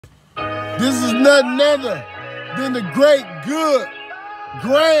This is nothing other than the great, good,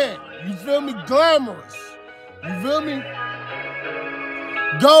 grand, you feel me, glamorous, you feel me,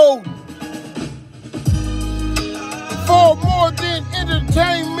 golden. For more than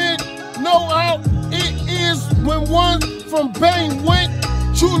entertainment, know how it is when one from pain went.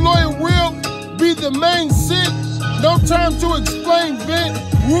 True lawyer will be the main sit. No time to explain vent.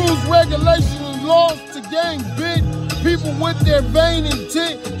 Rules, regulations, and laws to gain bent. People with their vain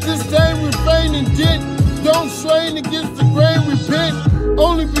intent, disdain, refrain, and dent. Don't strain against the grain, repent.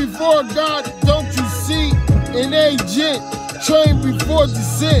 Only before God, don't you see? An agent, trained before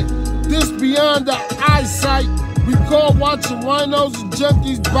descent. This beyond the eyesight. Recall watching rhinos and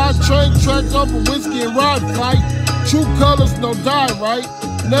junkies buy train tracks off a whiskey and ride fight. True colors, no die, right?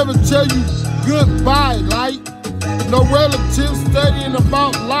 Never tell you goodbye, light. No relatives studying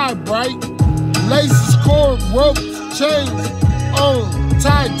about lie, bright. Laces, cord, ropes, chains on,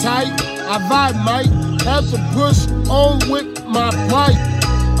 tied tight. I vibe might have to push on with my plight.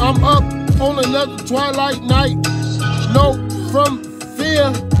 I'm up on another twilight night. No from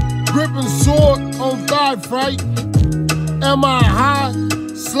fear, gripping sword on thigh fright. Am I high?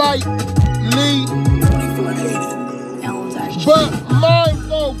 Slightly. But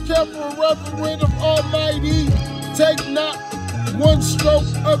mindful, careful, reverent of Almighty. Take not one stroke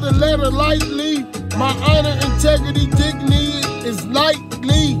of the letter lightly. My honor, integrity, dignity is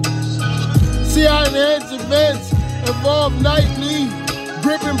lightly. See how enhance, advance, evolve nightly.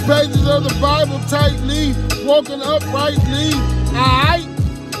 Gripping pages of the Bible tightly. Walking uprightly.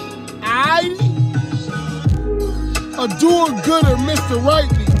 A doer-gooder, Mr.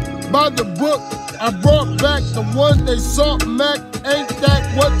 Rightly. By the book, I brought back the one they sought, Mac. Ain't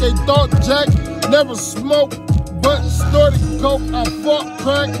that what they thought, Jack? Never smoked, but snorted coke. I fought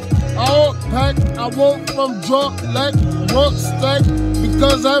crack, I ought pack. I won't from drunk lack, rump stack,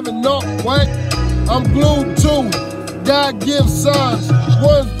 because I haven't not whack. I'm glued to God gives signs,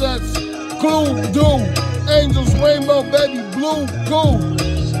 ones that's clued do. Angels, rainbow, baby, blue, cool.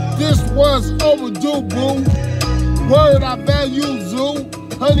 This was overdue, boo. Word, I value zoo.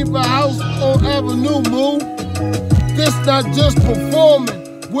 Honey for house on Avenue Moon. This not just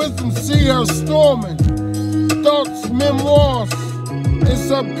performing. Wisdom see her storming. Thoughts, memoirs, and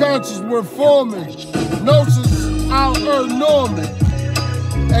subconscious we're forming. Gnosis, our Norman.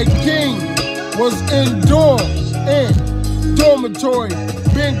 A king was in dormitory.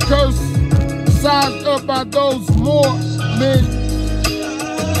 Been cursed, sized up by those more men.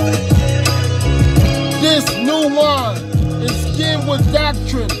 This new wine is skin with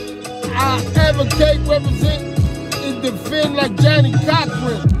doctrine. I advocate, represent, and defend like Johnny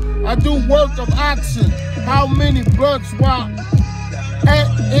Cochran. I do work of oxen. How many blunts while at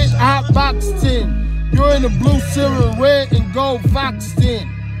it hot box 10? You're in the blue, silver, red, and gold fox 10.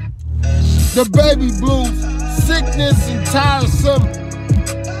 The baby blues, sickness and tiresome.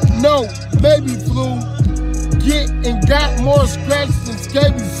 No, baby flu. Get and got more scratch than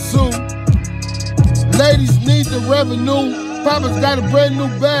scabies sue. Ladies need the revenue. Papa's got a brand new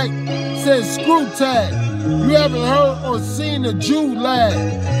bag. Says screw tag. You haven't heard or seen a Jew lad.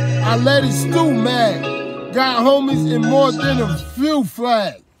 I let it stew mad. Got homies in more than a few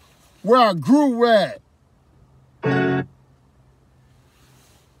flag. Where I grew rad.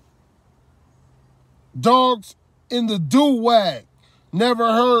 Dogs in the do-wag.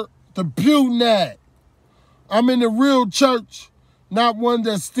 Never heard the pew nag. I'm in the real church. Not one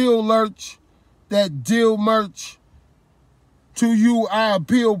that still lurch. That deal merch. To you I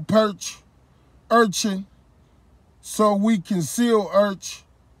appeal perch. Urchin. So we conceal urch.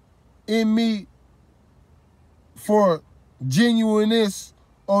 In me for genuineness.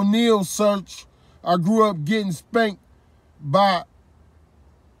 O'Neal search. I grew up getting spanked by,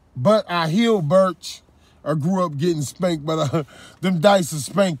 but I heal birch. I grew up getting spanked, but them dice will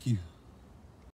spank you.